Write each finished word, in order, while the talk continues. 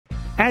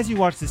As you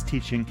watch this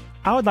teaching,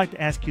 I would like to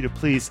ask you to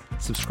please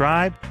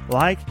subscribe,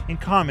 like,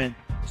 and comment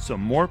so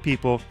more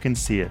people can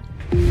see it.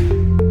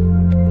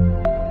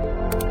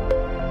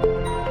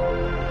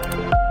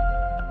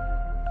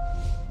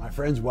 My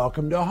friends,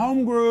 welcome to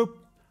Home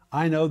Group.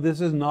 I know this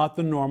is not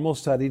the normal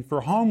setting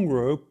for Home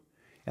Group,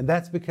 and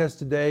that's because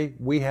today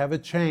we have a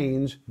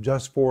change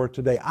just for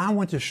today. I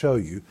want to show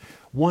you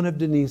one of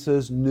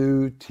Denise's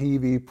new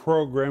TV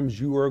programs.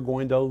 You are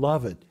going to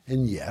love it.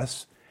 And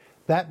yes,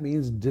 that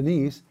means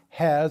Denise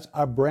has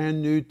a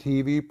brand new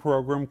TV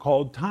program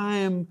called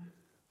Time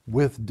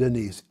with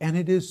Denise. And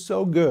it is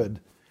so good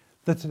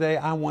that today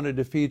I wanted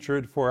to feature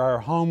it for our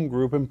home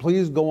group. And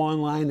please go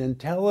online and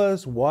tell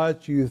us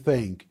what you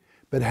think.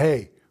 But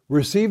hey,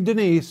 receive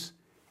Denise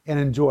and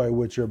enjoy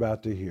what you're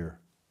about to hear.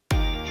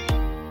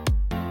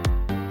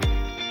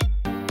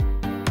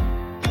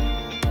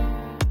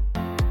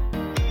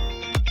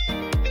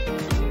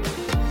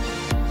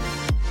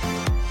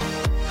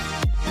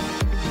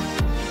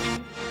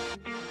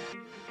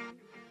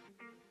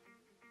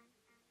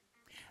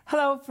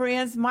 Hello,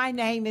 friends. My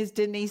name is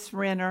Denise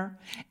Renner,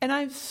 and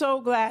I'm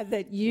so glad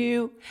that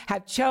you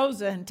have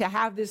chosen to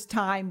have this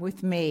time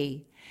with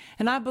me.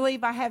 And I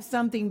believe I have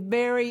something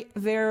very,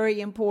 very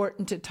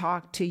important to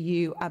talk to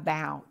you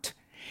about.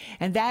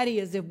 And that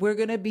is, if we're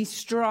going to be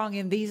strong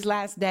in these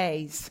last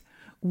days,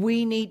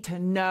 we need to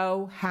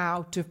know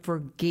how to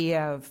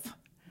forgive.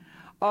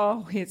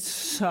 Oh, it's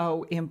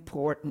so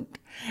important.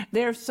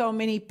 There are so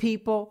many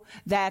people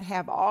that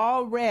have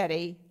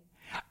already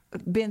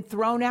been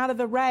thrown out of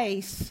the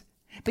race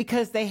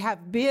because they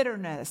have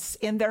bitterness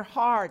in their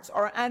hearts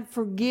or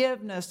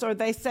unforgiveness, or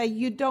they say,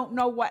 you don't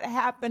know what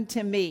happened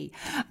to me.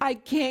 I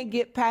can't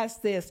get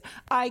past this.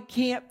 I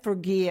can't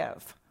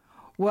forgive.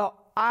 Well,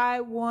 I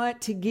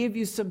want to give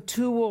you some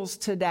tools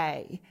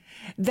today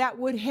that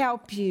would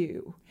help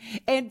you.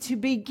 And to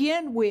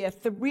begin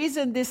with, the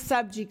reason this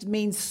subject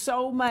means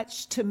so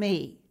much to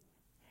me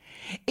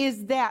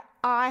is that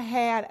I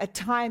had a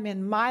time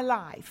in my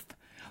life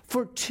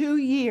for 2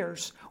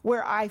 years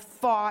where I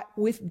fought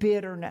with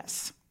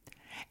bitterness.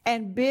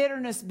 And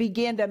bitterness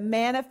began to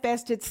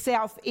manifest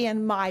itself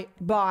in my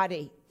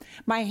body.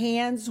 My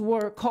hands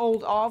were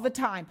cold all the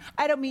time.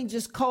 I don't mean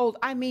just cold,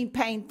 I mean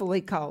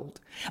painfully cold.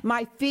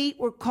 My feet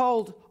were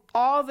cold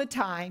all the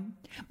time.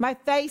 My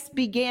face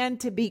began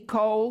to be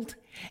cold,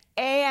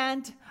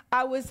 and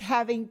I was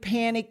having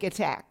panic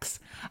attacks.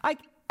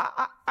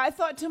 I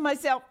thought to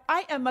myself,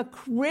 I am a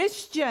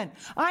Christian.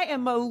 I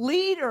am a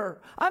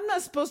leader. I'm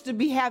not supposed to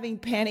be having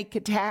panic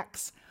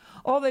attacks.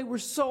 Oh, they were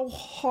so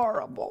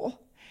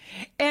horrible.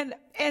 And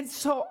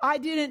so I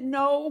didn't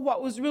know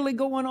what was really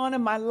going on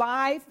in my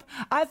life.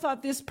 I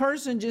thought this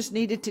person just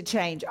needed to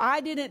change.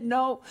 I didn't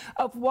know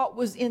of what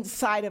was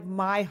inside of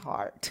my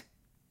heart.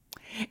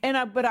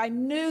 But I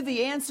knew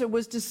the answer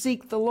was to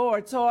seek the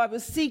Lord. So I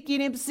was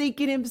seeking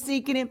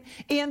Him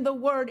in the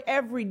Word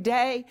every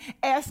day,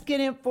 asking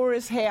Him for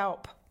His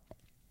help.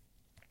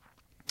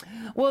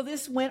 Well,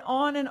 this went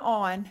on,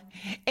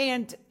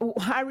 and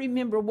I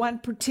remember one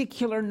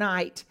particular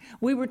night,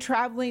 we were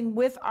traveling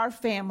with our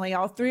family,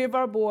 all three of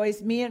our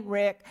boys, me and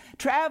Rick,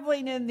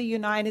 traveling in the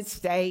United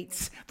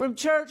States from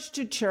church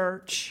to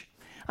church.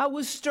 I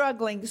was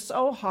struggling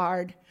so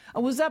hard. I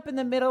was up in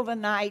the middle of the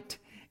night,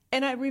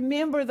 and I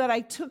remember that I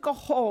took a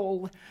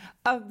hold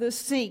of the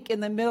sink in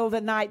the middle of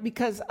the night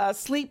because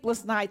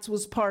sleepless nights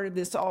was part of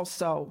this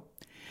also.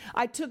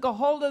 I took a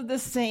hold of the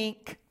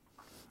sink,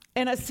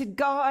 and I said,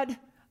 God,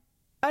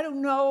 I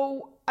don't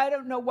know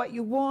what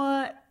you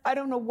want. I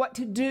don't know what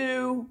to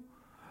do.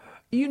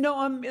 You know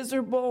I'm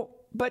miserable,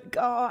 but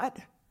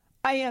God,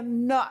 I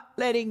am not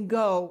letting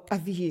go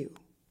of you.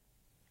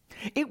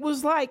 It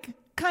was like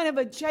kind of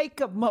a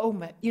Jacob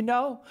moment, you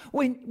know,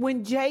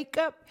 when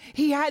Jacob,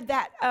 he had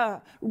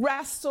that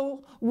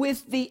wrestle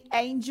with the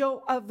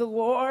angel of the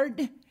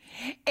Lord,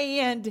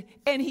 and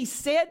he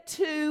said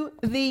to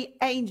the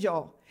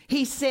angel,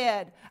 he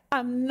said,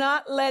 I'm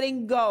not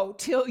letting go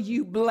till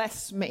you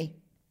bless me.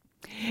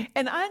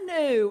 And I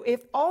knew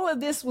if all of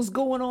this was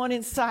going on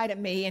inside of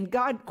me, and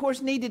God, of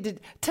course, needed to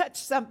touch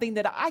something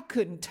that I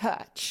couldn't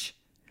touch.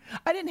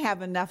 I didn't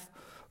have enough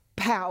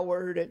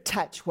power to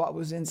touch what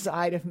was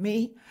inside of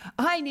me.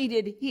 I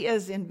needed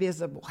His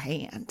invisible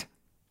hand.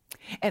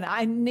 And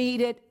I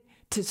needed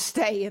to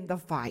stay in the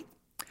fight.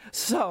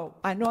 So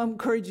I know I'm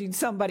encouraging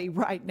somebody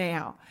right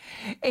now,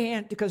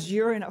 and because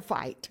you're in a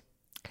fight,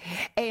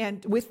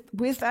 and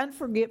with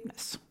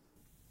unforgiveness.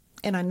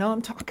 And I know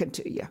I'm talking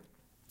to you.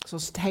 So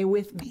stay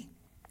with me.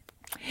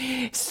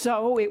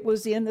 So it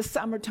was in the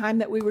summertime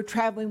that we were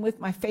traveling with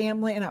my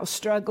family, and I was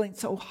struggling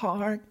so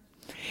hard.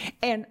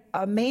 And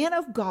a man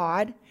of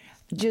God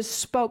just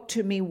spoke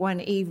to me one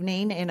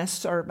evening in a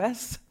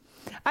service.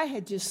 I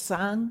had just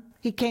sung.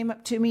 He came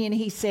up to me and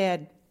he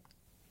said,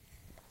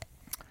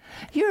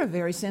 you're a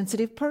very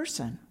sensitive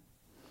person.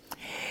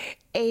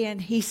 And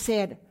he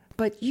said,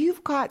 but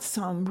you've got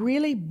some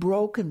really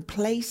broken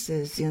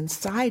places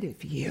inside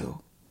of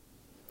you.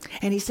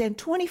 And he said, in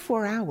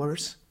 24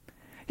 hours,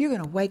 you're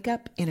going to wake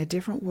up in a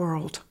different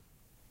world.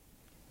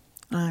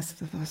 I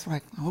was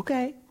like,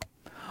 okay.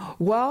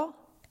 Well,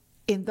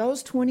 in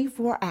those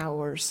 24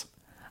 hours,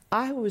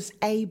 I was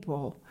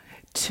able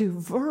to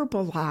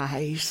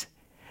verbalize,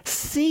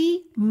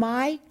 see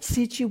my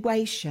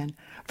situation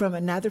from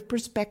another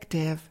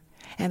perspective,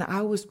 and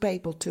I was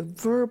able to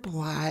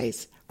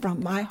verbalize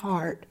from my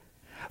heart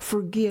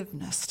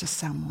forgiveness to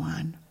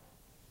someone.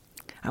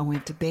 I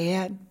went to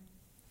bed.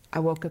 I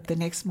woke up the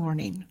next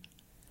morning.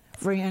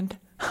 Friend,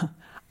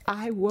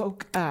 I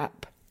woke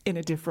up in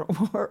a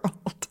different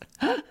world.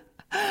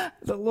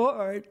 The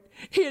Lord,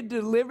 He had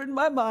delivered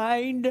my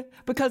mind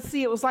because,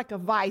 see, it was like a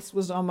vice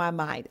was on my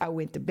mind. I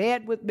went to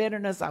bed with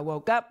bitterness. I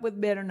woke up with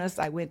bitterness.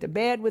 I went to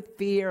bed with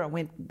fear.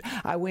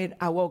 I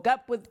woke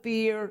up with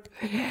fear,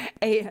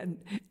 and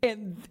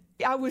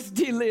I was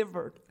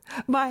delivered.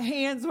 My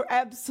hands were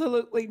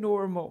absolutely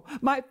normal.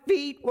 My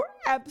feet were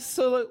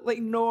absolutely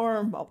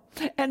normal.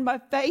 And my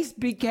face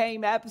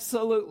became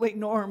absolutely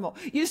normal.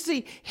 You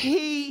see,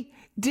 He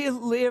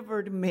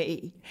delivered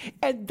me.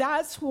 And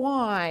that's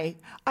why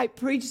I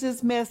preach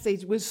this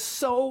message with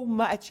so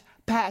much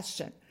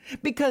passion.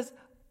 Because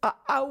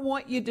I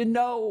want you to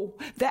know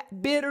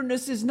that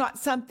bitterness is not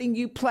something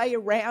you play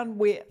around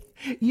with.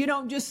 You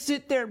don't just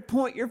sit there and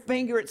point your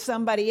finger at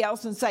somebody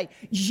else and say,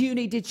 you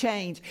need to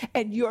change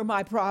and you're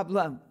my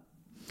problem.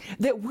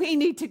 That we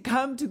need to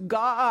come to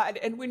God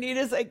and we need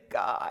to say,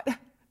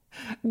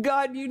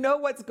 God, you know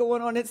what's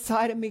going on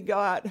inside of me,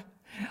 God.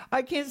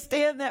 I can't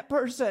stand that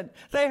person.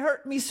 They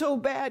hurt me so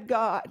bad,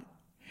 God.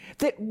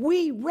 That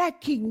we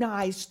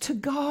recognize to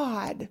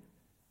God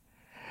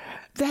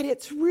that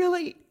it's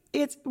really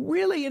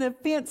an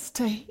offense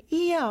to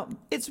Him.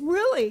 It's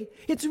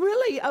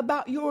really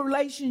about your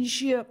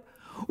relationship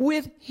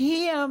with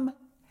Him,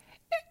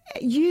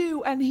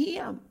 you and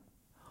Him.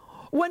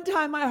 One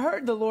time I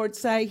heard the Lord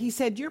say, He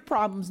said, your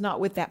problem's not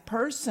with that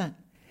person.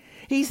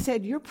 He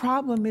said, your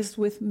problem is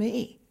with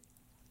me.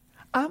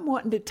 I'm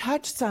wanting to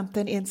touch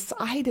something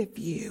inside of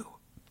you.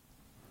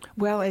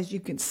 Well, as you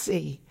can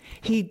see,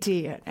 He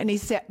did, and He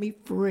set me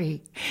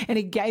free, and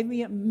He gave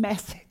me a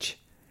message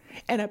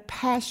and a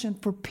passion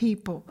for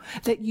people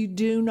that you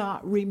do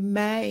not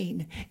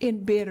remain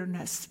in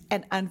bitterness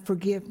and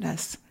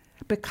unforgiveness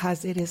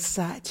because it is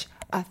such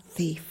a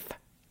thief.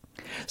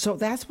 So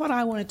that's what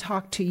I want to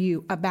talk to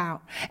you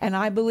about. And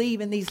I believe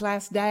in these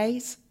last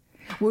days,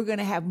 we're going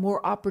to have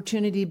more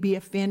opportunity to be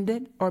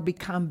offended or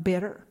become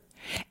bitter.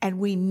 And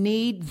we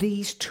need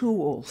these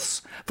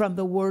tools from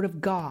the Word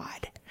of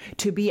God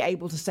to be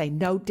able to say,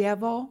 no,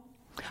 devil,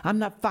 I'm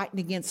not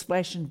fighting against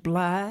flesh and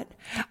blood.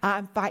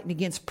 I'm fighting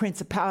against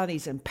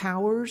principalities and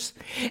powers,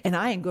 and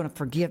I ain't going to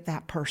forgive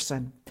that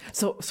person.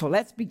 So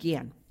let's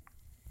begin.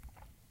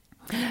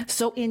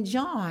 So in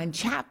John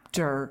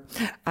chapter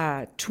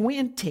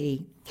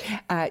 20,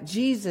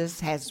 Jesus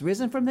has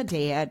risen from the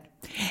dead,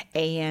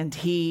 and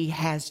He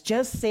has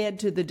just said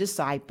to the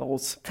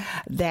disciples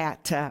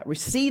that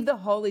receive the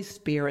Holy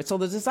Spirit. So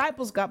the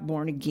disciples got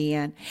born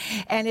again,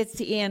 and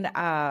it's in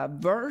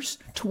verse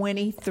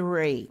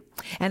 23.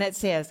 And it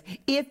says,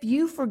 if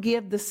you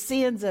forgive the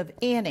sins of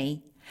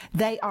any,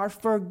 they are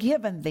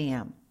forgiven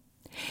them.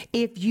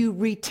 If you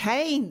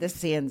retain the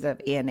sins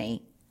of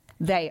any,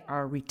 they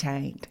are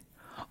retained.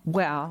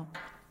 Well,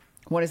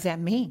 what does that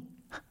mean?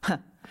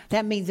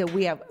 That means that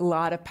we have a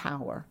lot of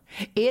power.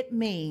 It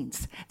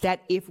means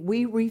that if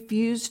we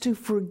refuse to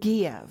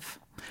forgive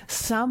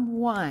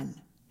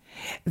someone,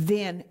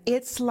 then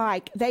it's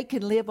like they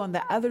can live on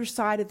the other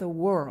side of the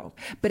world,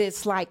 but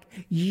it's like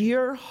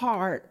your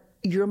heart,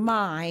 your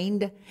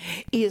mind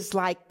is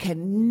like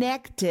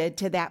connected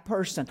to that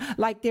person.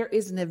 Like there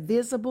is an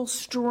invisible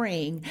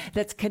string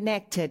that's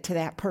connected to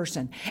that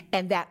person.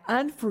 And that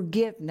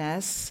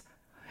unforgiveness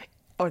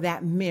or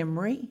that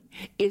memory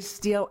is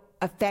still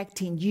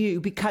affecting you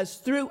because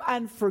through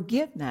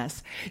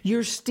unforgiveness,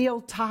 you're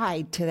still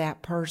tied to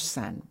that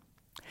person.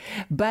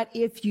 But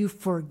if you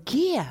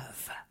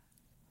forgive,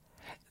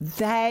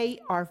 they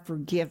are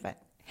forgiven.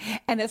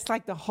 And it's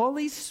like the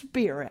Holy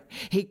Spirit.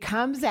 He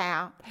comes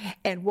out,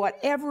 and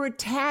whatever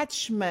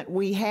attachment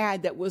we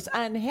had that was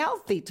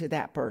unhealthy to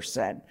that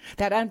person,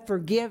 that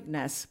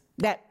unforgiveness,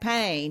 that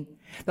pain,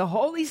 the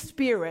Holy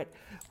Spirit,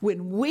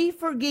 when we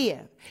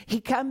forgive,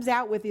 He comes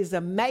out with His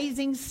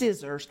amazing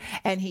scissors,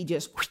 and He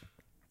just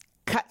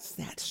cuts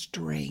that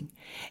string,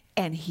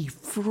 and He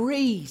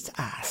frees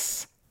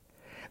us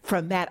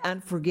from that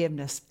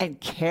unforgiveness and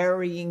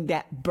carrying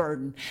that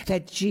burden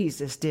that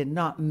Jesus did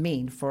not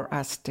mean for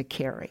us to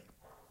carry.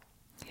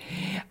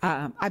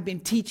 I've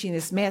been teaching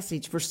this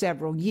message for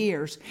several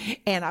years,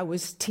 and I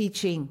was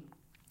teaching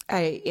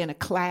in a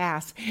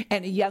class,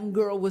 and a young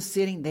girl was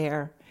sitting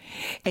there,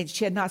 and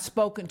she had not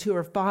spoken to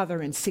her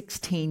father in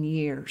 16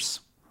 years.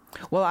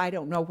 Well, I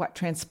don't know what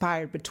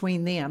transpired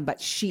between them, but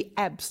she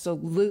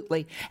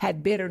absolutely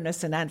had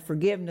bitterness and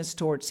unforgiveness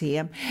towards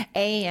him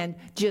and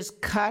just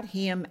cut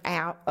him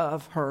out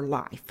of her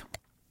life.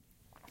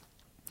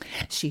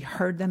 She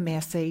heard the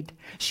message.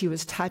 She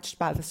was touched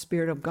by the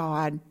Spirit of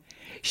God.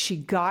 She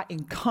got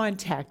in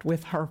contact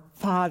with her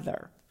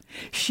father.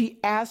 She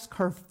asked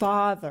her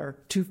father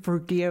to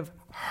forgive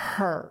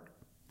her.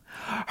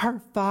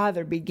 Her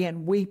father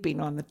began weeping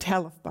on the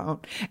telephone,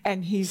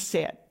 and he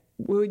said,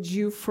 "Would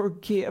you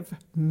forgive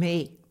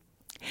me?"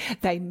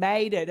 They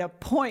made an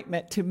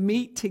appointment to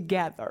meet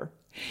together.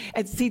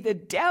 And see, the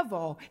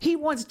devil, he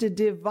wants to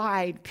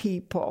divide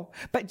people.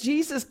 But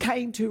Jesus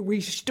came to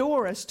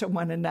restore us to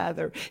one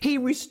another. He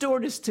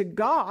restored us to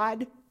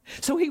God,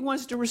 so he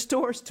wants to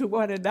restore us to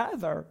one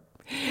another.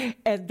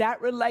 And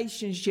that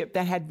relationship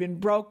that had been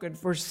broken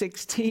for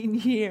 16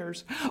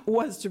 years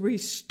was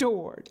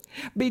restored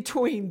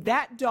between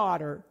that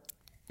daughter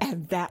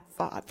and that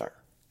father.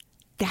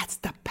 That's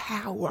the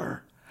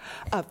power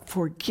of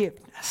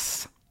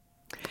forgiveness.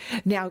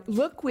 Now,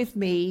 look with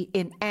me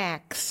in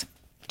Acts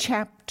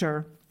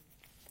chapter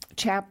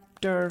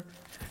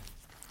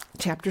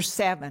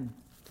 7.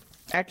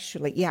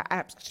 Actually, yeah,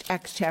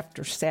 Acts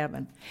chapter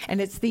 7.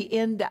 And it's the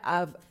end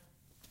of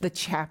the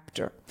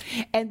chapter.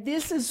 And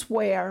this is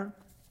where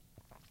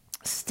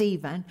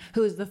Stephen,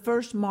 who is the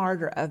first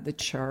martyr of the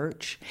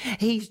church,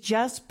 he's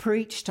just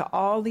preached to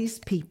all these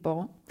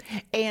people.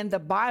 And the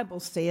Bible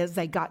says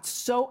they got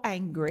so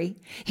angry.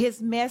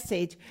 His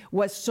message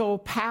was so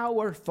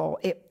powerful.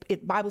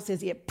 Bible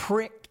says it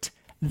pricked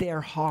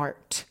their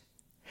heart.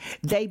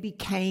 They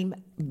became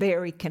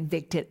very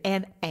convicted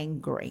and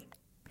angry.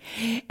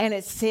 And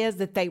it says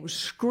that they were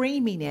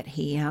screaming at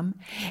him,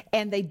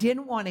 and they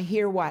didn't want to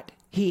hear what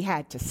he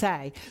had to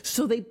say.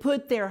 So they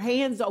put their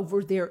hands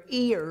over their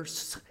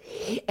ears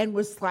and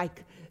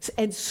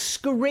and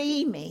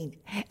screaming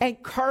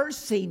and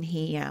cursing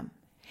him.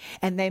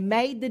 And they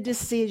made the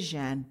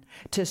decision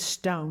to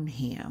stone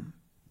him.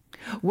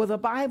 Well, the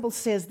Bible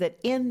says that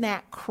in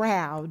that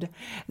crowd,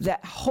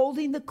 that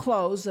holding the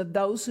clothes of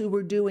those who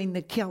were doing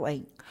the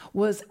killing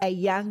was a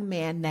young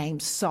man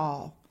named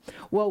Saul.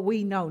 Well,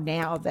 we know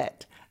now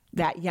that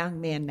that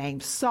young man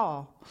named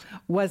Saul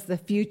was the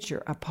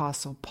future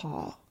Apostle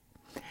Paul.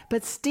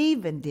 But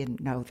Stephen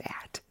didn't know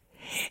that.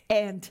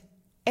 And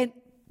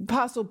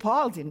Apostle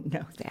Paul didn't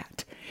know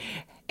that.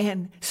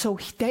 And so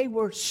they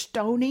were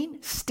stoning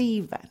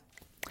Stephen.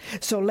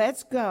 So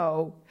let's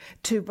go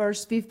to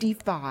verse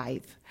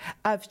 55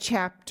 of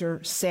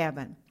chapter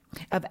 7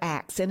 of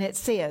Acts. And it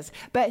says,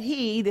 "But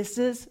he," this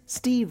is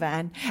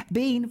Stephen,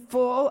 "being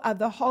full of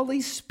the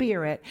Holy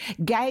Spirit,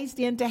 gazed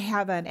into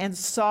heaven and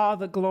saw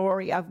the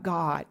glory of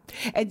God,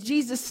 and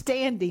Jesus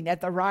standing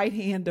at the right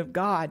hand of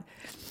God."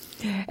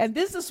 And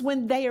this is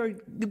when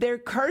they're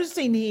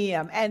cursing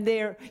him and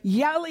they're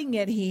yelling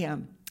at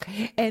him,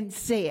 and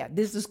said,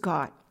 this is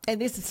God,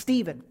 and this is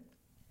Stephen,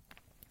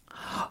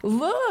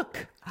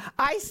 "Look,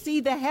 I see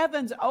the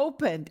heavens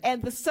opened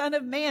and the Son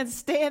of Man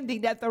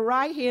standing at the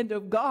right hand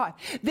of God."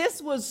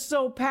 This was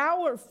so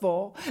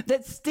powerful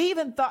that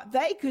Stephen thought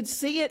they could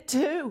see it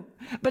too,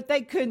 but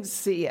they couldn't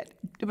see it.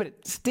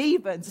 But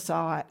Stephen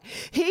saw it.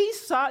 He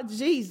saw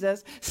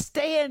Jesus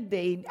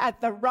standing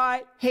at the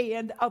right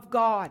hand of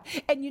God.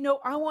 And you know,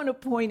 I want to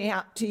point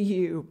out to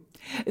you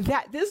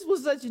that this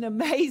was such an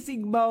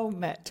amazing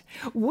moment.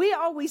 We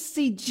always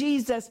see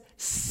Jesus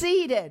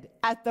seated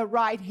at the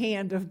right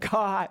hand of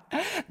God,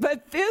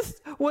 but this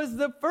was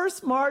the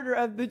first martyr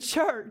of the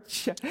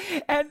church.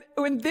 And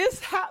when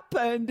this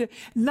happened,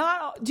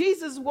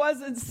 Jesus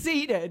wasn't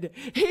seated.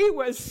 He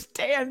was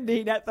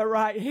standing at the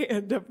right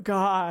hand of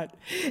God.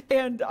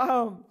 And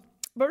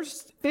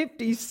verse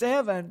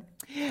 57,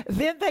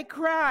 "Then they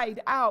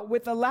cried out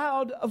with a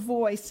loud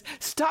voice,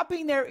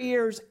 stopping their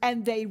ears,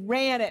 and they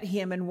ran at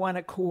him in one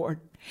accord.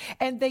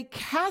 And they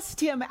cast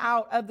him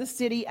out of the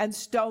city and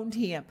stoned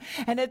him."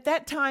 And at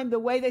that time, the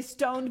way they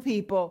stoned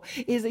people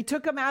is they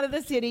took him out of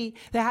the city,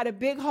 they had a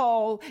big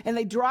hole, and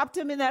they dropped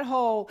him in that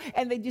hole,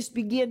 and they just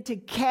began to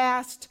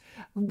cast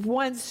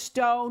one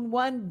stone,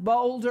 one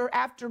boulder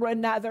after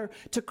another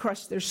to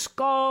crush their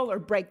skull or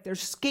break their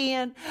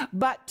skin,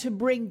 but to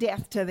bring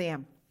death to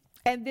them.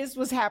 And this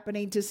was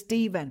happening to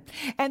Stephen.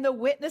 And the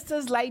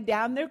witnesses laid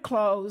down their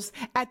clothes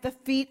at the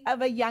feet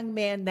of a young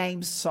man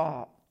named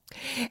Saul.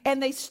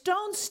 And they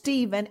stoned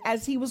Stephen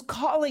as he was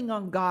calling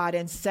on God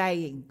and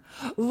saying,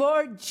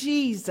 "Lord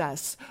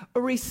Jesus,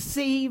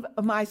 receive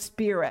my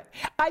spirit."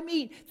 I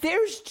mean,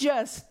 there's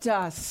just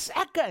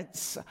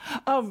seconds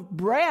of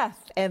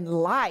breath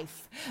and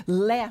life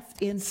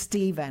left in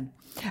Stephen.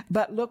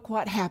 But look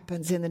what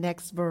happens in the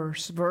next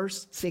verse,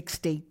 verse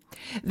 60.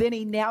 "Then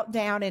he knelt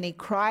down and he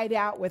cried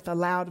out with a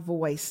loud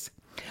voice,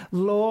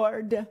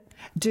 'Lord,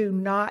 do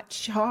not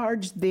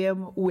charge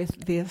them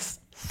with this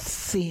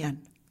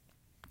sin.'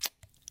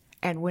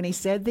 And when he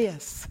said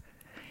this,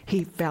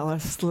 he fell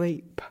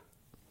asleep."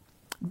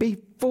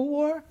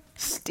 Before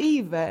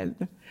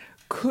Stephen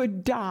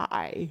could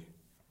die,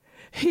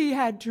 he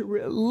had to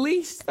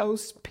release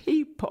those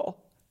people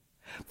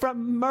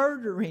from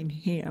murdering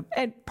him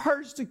and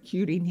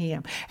persecuting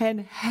him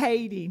and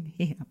hating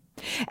him.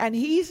 And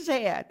he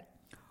said,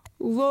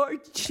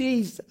 "Lord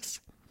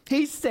Jesus,"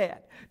 he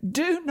said,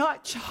 "do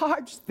not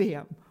charge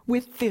them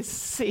with this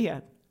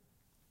sin."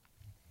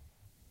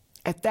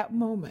 At that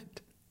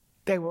moment,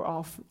 they were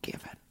all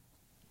forgiven.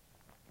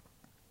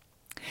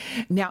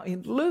 Now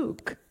in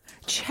Luke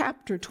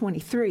chapter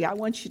 23, I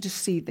want you to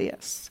see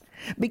this.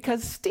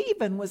 because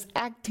Stephen was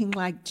acting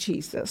like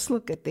Jesus.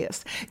 Look at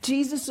this.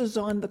 Jesus is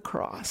on the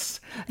cross.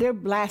 They're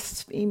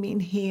blaspheming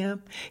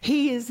him.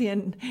 He is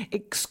in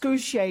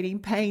excruciating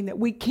pain that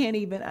we can't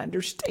even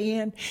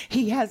understand.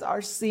 He has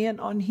our sin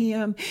on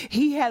him.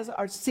 He has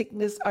our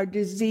sickness, our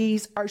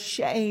disease, our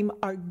shame,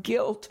 our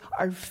guilt,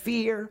 our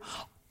fear,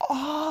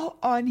 all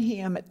on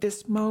him at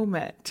this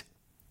moment.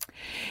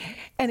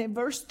 And in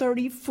verse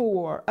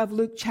 34 of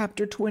Luke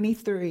chapter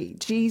 23,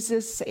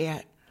 Jesus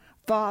said,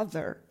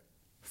 Father,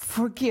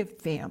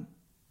 forgive them.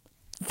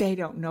 They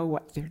don't know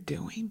what they're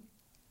doing.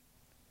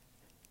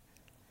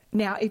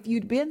 Now, if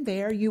you'd been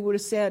there, you would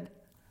have said,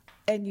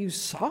 and you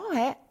saw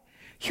it,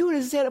 you would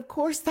have said, of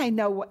course they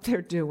know what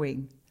they're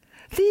doing.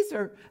 These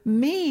are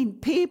mean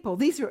people.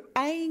 These are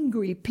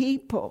angry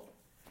people.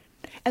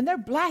 And they're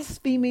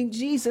blaspheming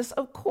Jesus.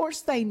 Of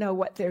course they know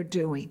what they're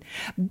doing.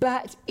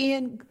 But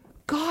in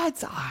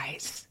God's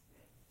eyes,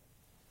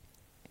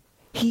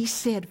 he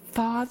said,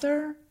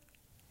 Father,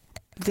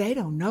 they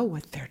don't know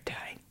what they're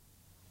doing.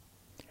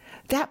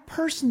 That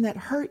person that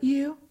hurt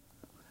you,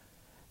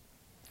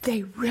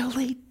 they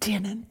really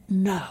didn't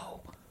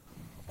know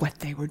what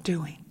they were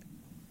doing.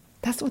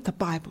 That's what the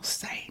Bible's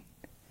saying.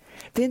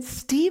 Then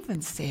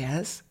Stephen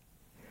says,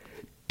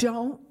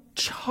 don't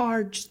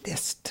charge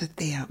this to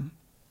them.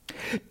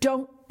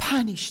 Don't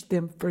punish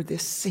them for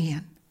this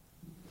sin.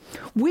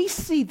 We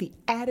see the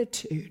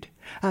attitude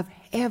of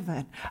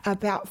heaven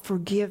about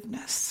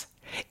forgiveness.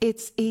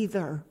 It's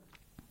either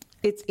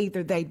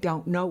they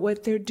don't know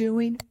what they're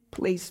doing,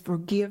 please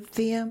forgive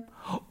them,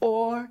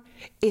 or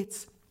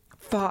it's,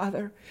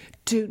 Father,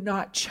 do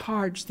not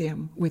charge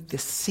them with the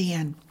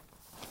sin.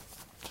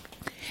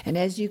 And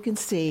as you can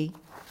see,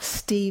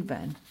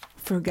 Stephen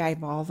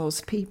forgave all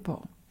those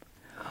people.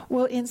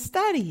 Well, in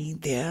studying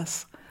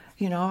this,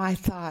 I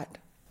thought,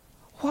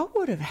 what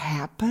would have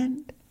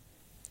happened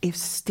if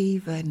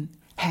Stephen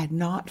had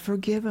not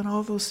forgiven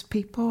all those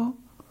people?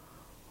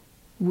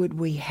 Would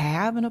we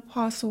have an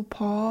Apostle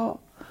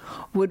Paul?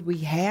 Would we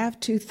have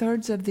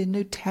 2/3 of the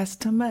New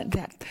Testament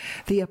that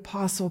the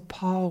Apostle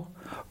Paul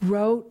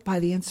wrote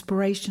by the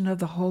inspiration of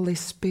the Holy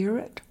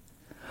Spirit?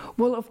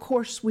 Well, of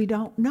course, we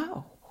don't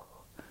know.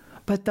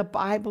 But the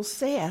Bible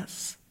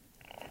says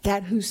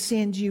that whose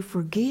sins you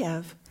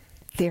forgive,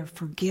 they're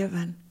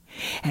forgiven.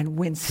 And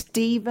when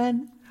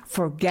Stephen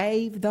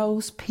forgave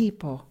those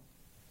people,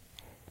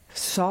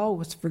 Saul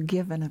was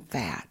forgiven of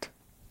that.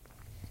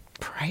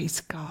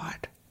 Praise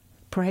God.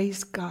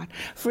 Praise God.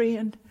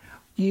 Friend,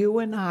 you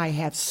and I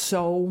have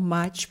so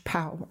much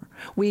power.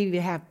 We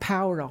either have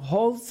power to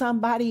hold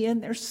somebody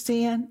in their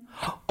sin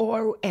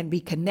and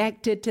be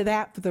connected to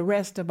that for the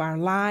rest of our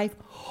life,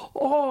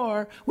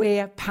 or we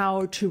have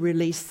power to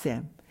release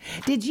them.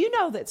 Did you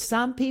know that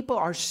some people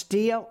are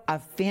still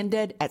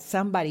offended at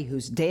somebody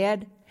who's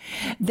dead?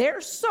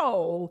 Their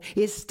soul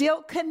is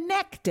still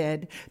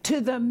connected to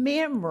the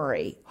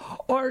memory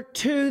or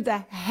to the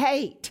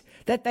hate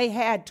that they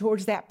had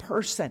towards that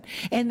person,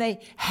 and they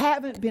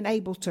haven't been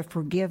able to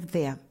forgive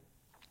them.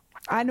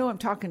 I know I'm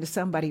talking to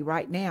somebody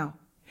right now.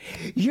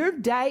 Your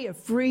day of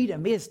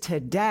freedom is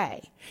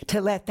today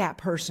to let that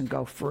person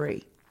go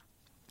free.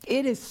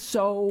 It is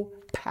so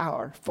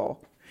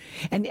powerful.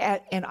 And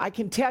I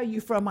can tell you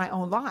from my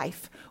own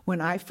life,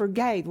 when I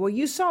forgave, well,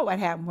 you saw what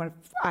happened when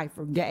I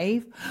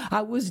forgave.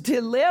 I was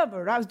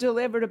delivered. I was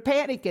delivered of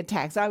panic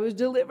attacks. I was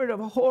delivered of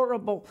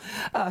horrible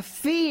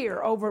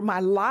fear over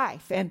my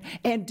life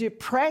and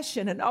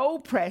depression and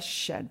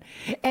oppression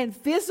and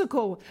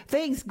physical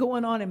things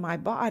going on in my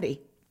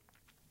body.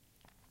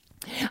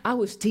 I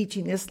was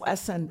teaching this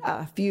lesson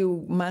a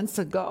few months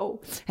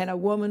ago, and a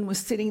woman was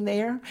sitting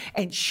there,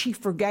 and she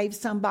forgave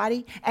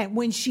somebody, and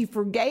when she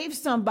forgave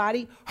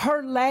somebody,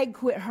 her leg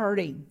quit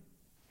hurting.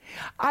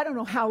 I don't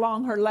know how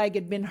long her leg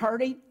had been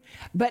hurting,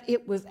 but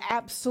it was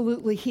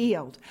absolutely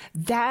healed.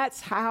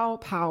 That's how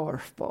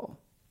powerful.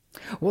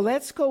 Well,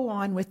 let's go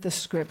on with the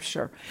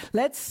scripture.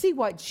 Let's see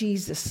what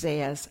Jesus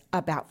says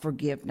about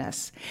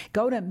forgiveness.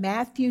 Go to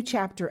Matthew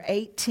chapter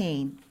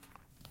 18.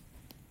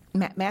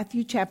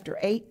 Matthew chapter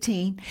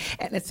 18,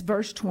 and it's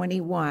verse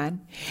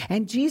 21.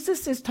 And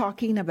Jesus is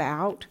talking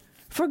about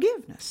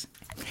forgiveness.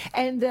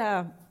 And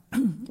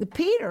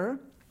Peter,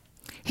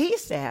 he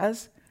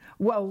says,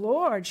 well,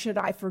 Lord, should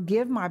I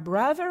forgive my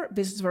brother?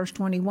 This is verse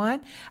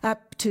 21,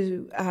 up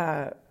to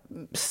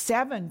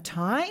 7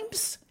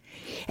 times?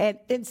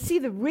 And see,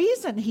 the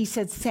reason he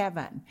said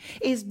 7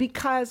 is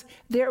because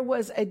there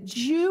was a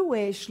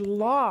Jewish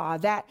law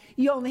that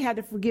you only had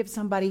to forgive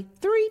somebody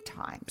 3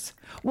 times.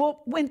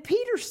 Well, when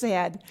Peter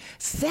said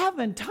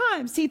 7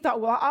 times, he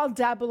thought, well, I'll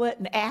double it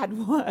and add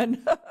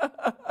 1.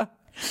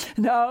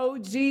 No,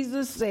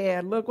 Jesus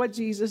said, look what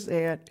Jesus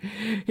said.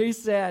 He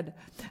said,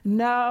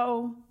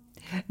 no,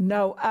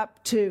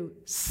 up to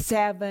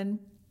 7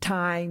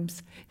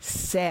 times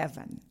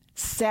 7.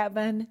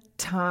 7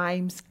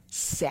 times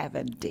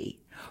 70.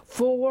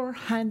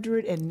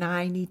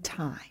 490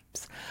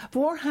 times.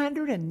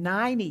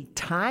 490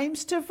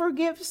 times to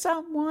forgive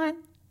someone?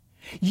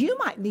 You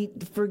might need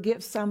to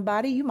forgive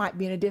somebody. You might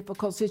be in a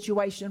difficult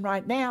situation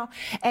right now,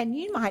 and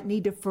you might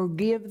need to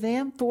forgive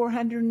them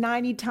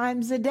 490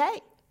 times a day.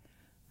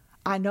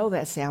 I know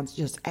that sounds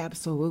just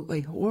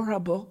absolutely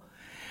horrible,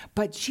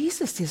 but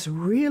Jesus is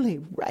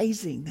really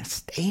raising the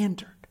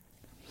standard.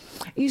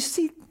 You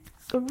see,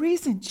 the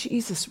reason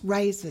Jesus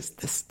raises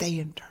the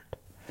standard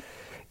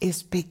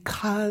is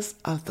because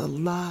of the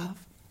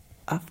love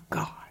of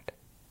God.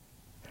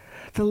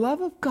 The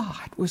love of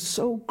God was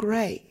so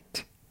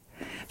great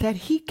that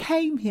he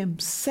came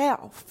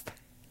himself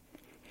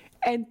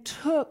and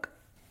took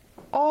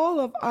all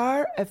of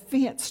our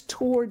offense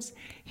towards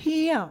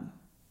him,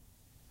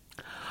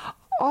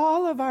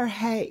 all of our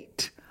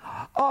hate,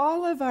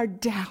 all of our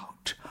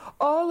doubt,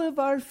 all of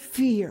our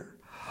fear,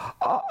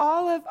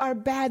 all of our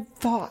bad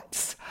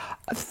thoughts,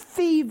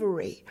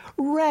 thievery,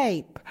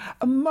 rape,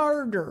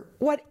 murder,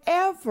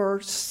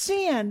 whatever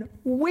sin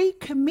we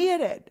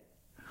committed.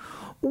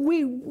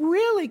 We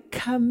really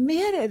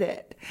committed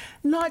it,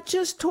 not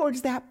just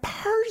towards that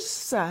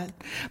person,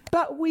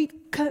 but we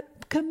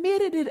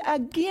committed it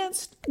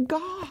against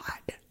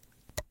God.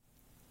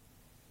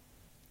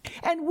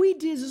 And we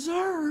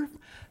deserve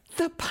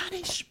the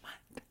punishment.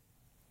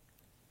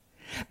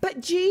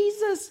 But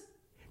Jesus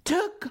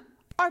took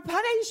our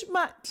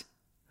punishment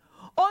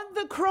on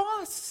the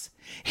cross.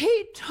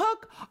 He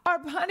took our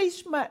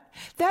punishment.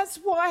 That's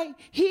why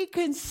he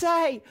can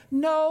say,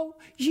 no,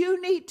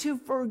 you need to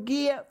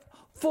forgive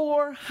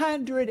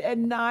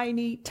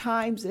 490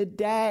 times a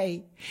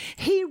day.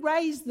 He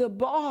raised the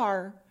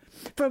bar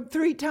from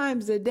 3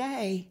 times a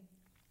day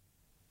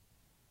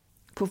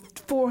for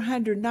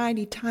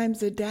 490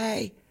 times a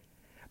day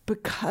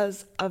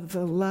because of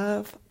the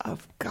love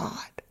of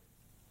God.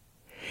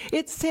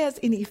 It says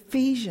in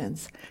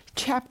Ephesians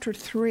chapter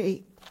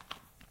 3,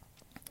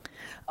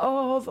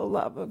 oh, the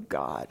love of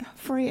God,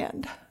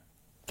 friend.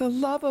 The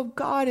love of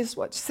God is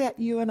what set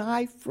you and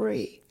I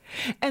free.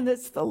 And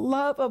it's the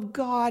love of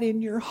God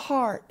in your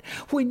heart.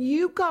 When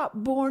you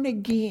got born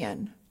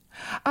again,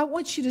 I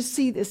want you to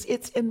see this.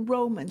 It's in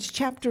Romans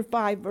chapter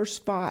 5, verse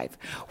 5.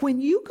 When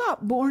you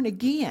got born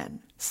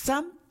again,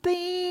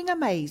 something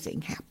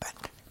amazing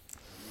happened.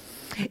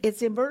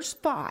 It's in verse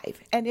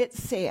 5, and it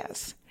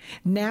says,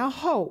 now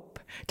hope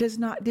does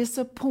not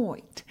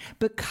disappoint,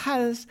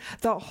 because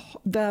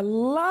the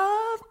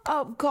love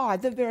of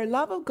God, the very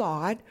love of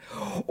God,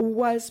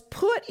 was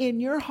put in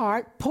your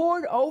heart,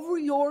 poured over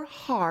your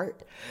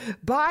heart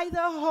by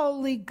the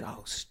Holy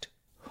Ghost.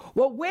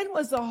 Well, when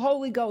was the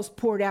Holy Ghost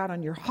poured out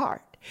on your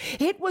heart?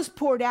 It was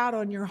poured out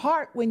on your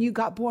heart when you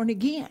got born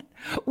again.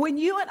 When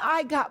you and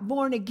I got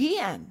born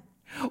again,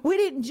 we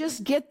didn't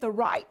just get the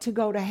right to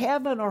go to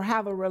heaven or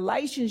have a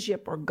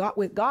relationship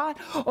with God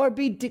or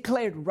be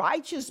declared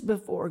righteous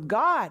before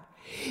God.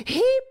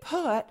 He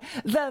put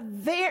the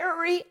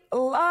very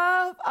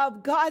love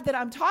of God that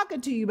I'm talking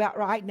to you about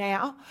right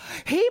now,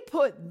 he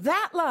put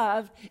that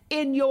love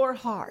in your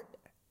heart.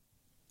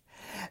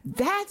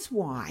 That's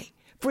why,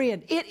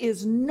 friend, it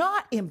is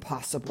not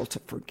impossible to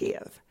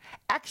forgive.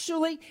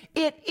 Actually,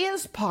 it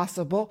is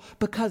possible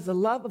because the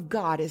love of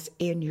God is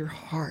in your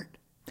heart.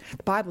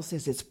 The Bible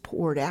says it's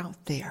poured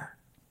out there.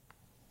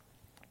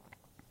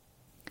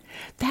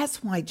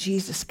 That's why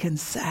Jesus can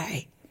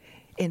say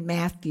in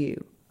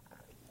Matthew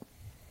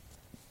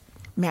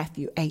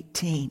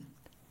 18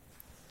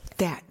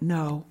 that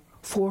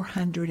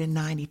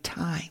 490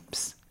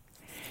 times.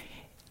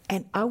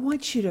 And I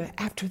want you to,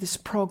 after this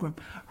program,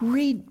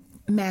 read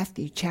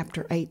Matthew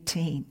chapter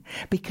 18,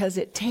 because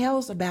it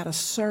tells about a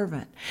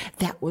servant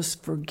that was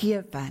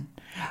forgiven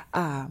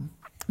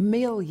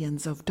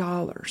millions of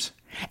dollars.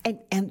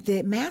 And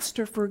the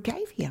master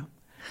forgave him.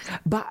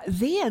 But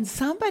then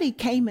somebody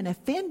came and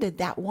offended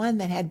that one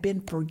that had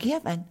been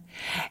forgiven,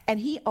 and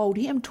he owed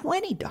him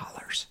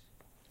 $20.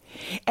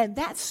 And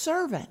that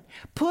servant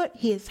put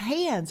his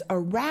hands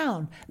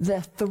around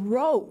the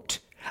throat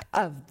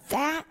of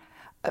that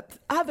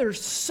other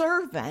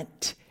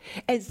servant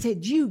and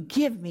said, you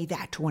give me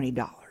that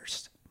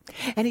 $20.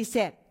 And he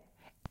said,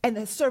 and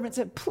the servant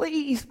said,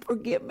 please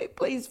forgive me,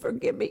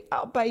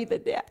 I'll pay the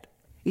debt.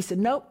 He said,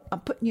 nope, I'm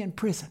putting you in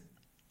prison.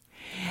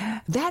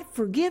 That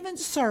forgiven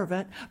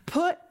servant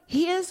put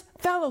his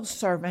fellow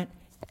servant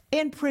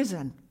in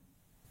prison.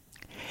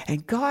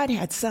 And God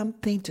had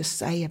something to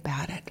say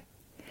about it.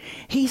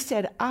 He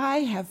said, I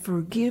have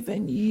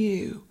forgiven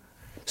you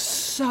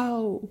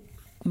so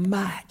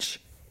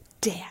much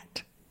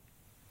debt.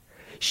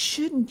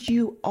 Shouldn't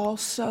you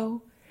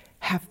also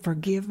have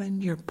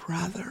forgiven your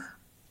brother?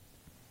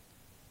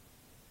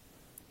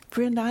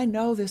 Friend, I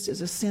know this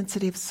is a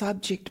sensitive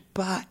subject,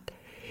 but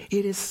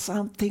it is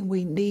something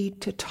we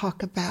need to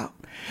talk about,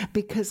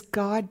 because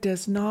God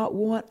does not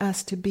want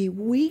us to be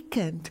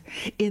weakened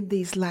in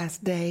these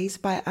last days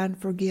by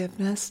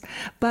unforgiveness,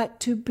 but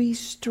to be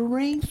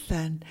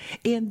strengthened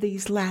in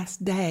these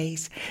last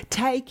days,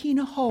 taking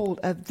hold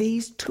of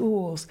these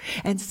tools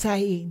and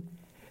saying,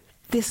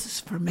 this is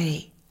for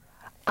me.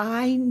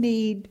 I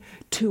need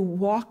to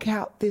walk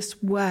out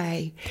this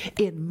way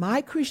in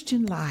my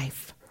Christian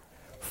life,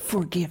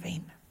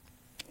 forgiving.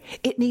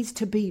 It needs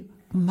to be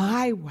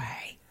my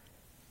way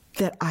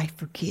that I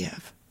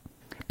forgive,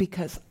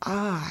 because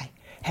I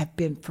have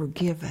been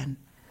forgiven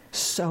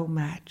so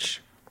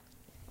much.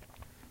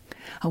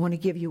 I want to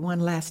give you one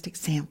last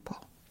example.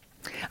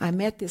 I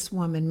met this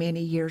woman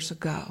many years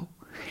ago,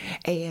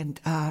 and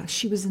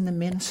she was in the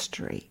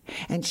ministry,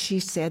 and she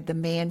said the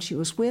man she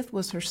was with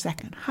was her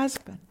second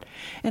husband.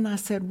 And I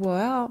said,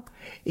 well,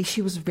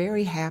 she was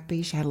very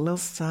happy. She had a little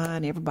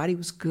son. Everybody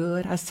was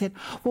good. I said,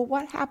 well,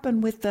 what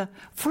happened with the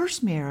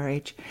first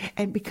marriage?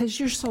 And because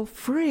you're so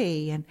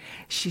free. And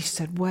she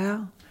said,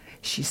 well,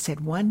 she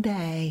said, one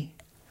day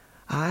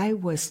I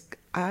was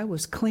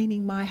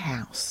cleaning my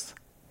house,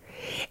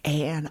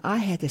 and I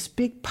had this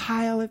big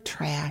pile of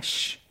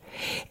trash,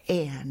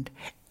 and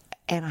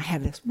I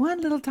had this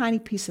one little tiny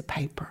piece of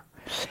paper.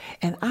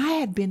 And I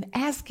had been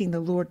asking the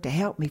Lord to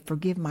help me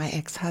forgive my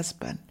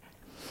ex-husband,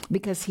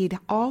 because he'd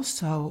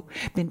also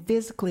been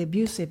physically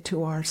abusive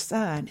to our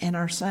son, and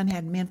our son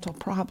had mental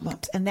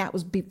problems, and that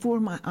was before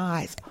my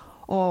eyes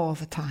all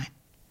the time.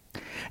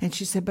 And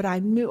she said, but I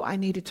knew I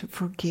needed to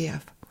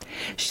forgive.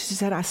 She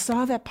said, I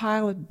saw that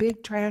pile of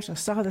big trash. I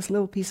saw this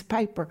little piece of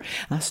paper,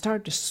 and I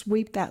started to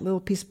sweep that little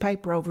piece of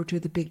paper over to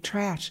the big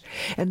trash.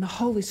 And the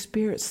Holy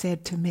Spirit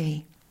said to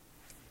me,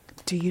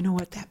 do you know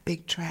what that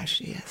big trash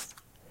is?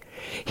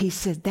 He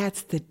said,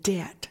 that's the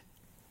debt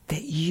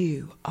that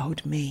you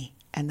owed me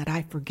and that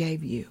I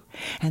forgave you.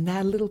 And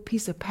that little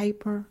piece of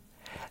paper,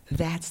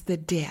 that's the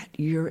debt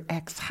your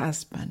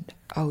ex-husband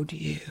owed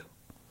you.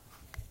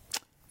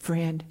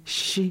 Friend,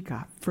 she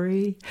got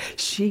free.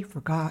 She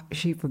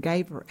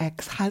forgave her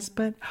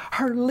ex-husband.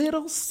 Her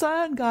little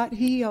son got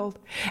healed.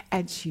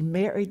 And she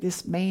married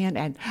this man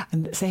and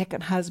the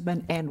second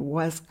husband and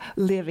was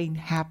living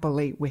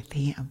happily with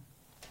him.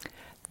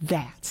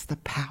 That's the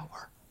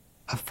power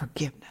of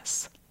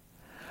forgiveness.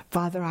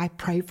 Father, I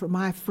pray for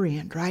my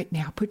friend right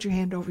now. Put your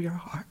hand over your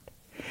heart.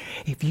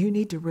 If you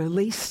need to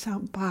release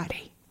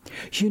somebody,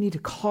 you need to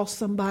call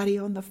somebody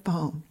on the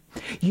phone.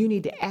 You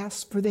need to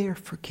ask for their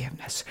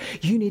forgiveness.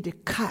 You need to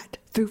cut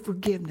through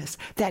forgiveness,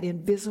 that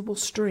invisible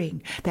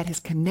string that has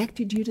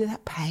connected you to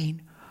that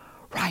pain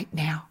right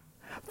now.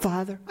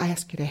 Father, I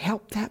ask you to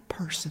help that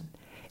person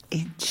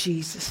in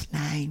Jesus'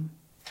 name.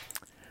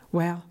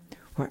 Well,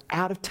 we're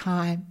out of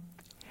time,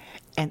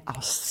 and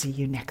I'll see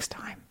you next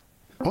time.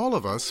 All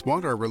of us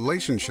want our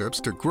relationships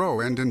to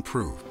grow and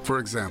improve. For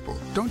example,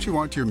 don't you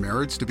want your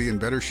marriage to be in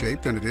better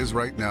shape than it is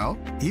right now?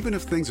 Even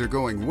if things are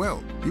going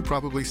well, you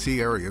probably see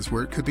areas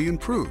where it could be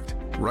improved,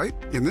 right?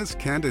 In this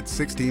candid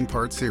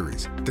 16-part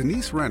series,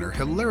 Denise Renner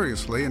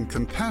hilariously and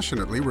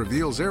compassionately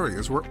reveals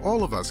areas where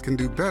all of us can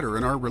do better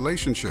in our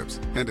relationships,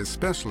 and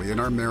especially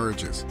in our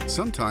marriages.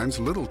 Sometimes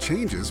little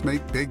changes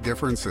make big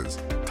differences.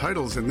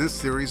 Titles in this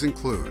series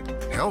include,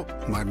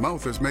 Help, My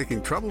Mouth is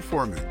Making Trouble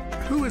for Me.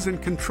 Who is in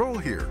control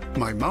here,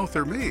 my mouth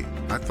or me?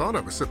 I thought I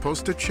was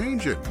supposed to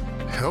change it.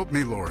 Help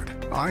me, Lord.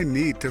 I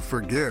need to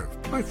forgive.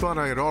 I thought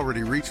I had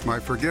already reached my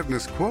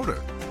forgiveness quota.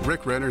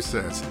 Rick Renner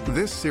says,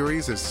 this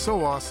series is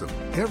so awesome.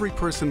 Every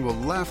person will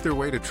laugh their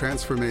way to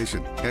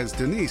transformation as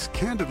Denise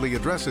candidly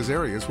addresses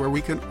areas where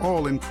we can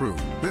all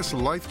improve. This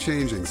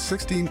life-changing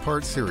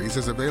 16-part series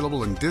is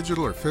available in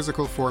digital or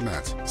physical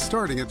formats,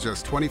 starting at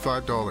just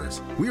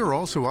 $25. We are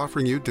also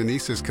offering you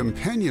Denise's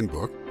companion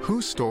book,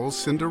 Who Stole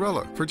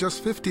Cinderella, for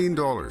just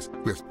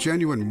 $15, with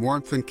genuine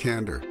warmth and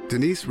candor.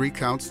 Denise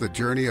recounts the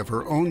journey of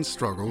her own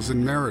struggles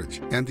in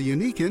marriage and the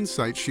unique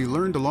insights she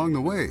learned along the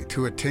way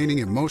to attaining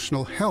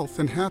emotional health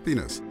and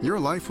happiness. Your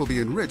life will be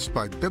enriched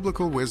by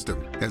biblical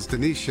wisdom as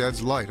Denise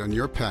sheds light on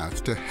your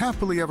path to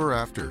happily ever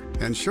after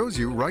and shows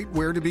you right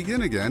where to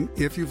begin again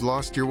if you've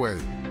lost your way.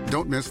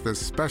 Don't miss this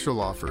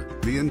special offer,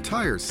 the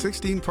entire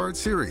 16-part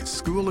series,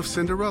 School of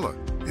Cinderella,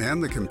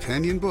 and the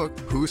companion book,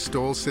 Who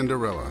Stole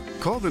Cinderella.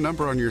 Call the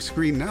number on your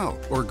screen now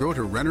or go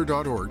to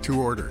renner.org to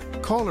order.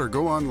 Call or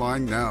go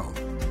online now.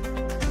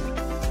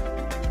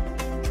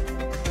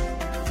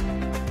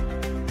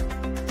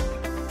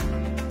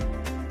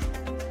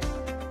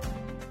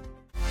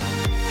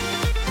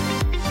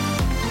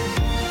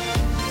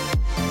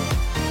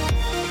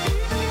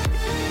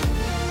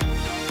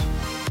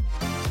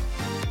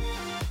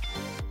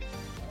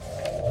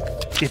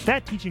 If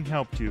that teaching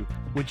helped you,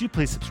 would you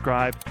please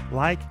subscribe,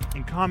 like,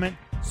 and comment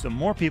so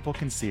more people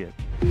can see it?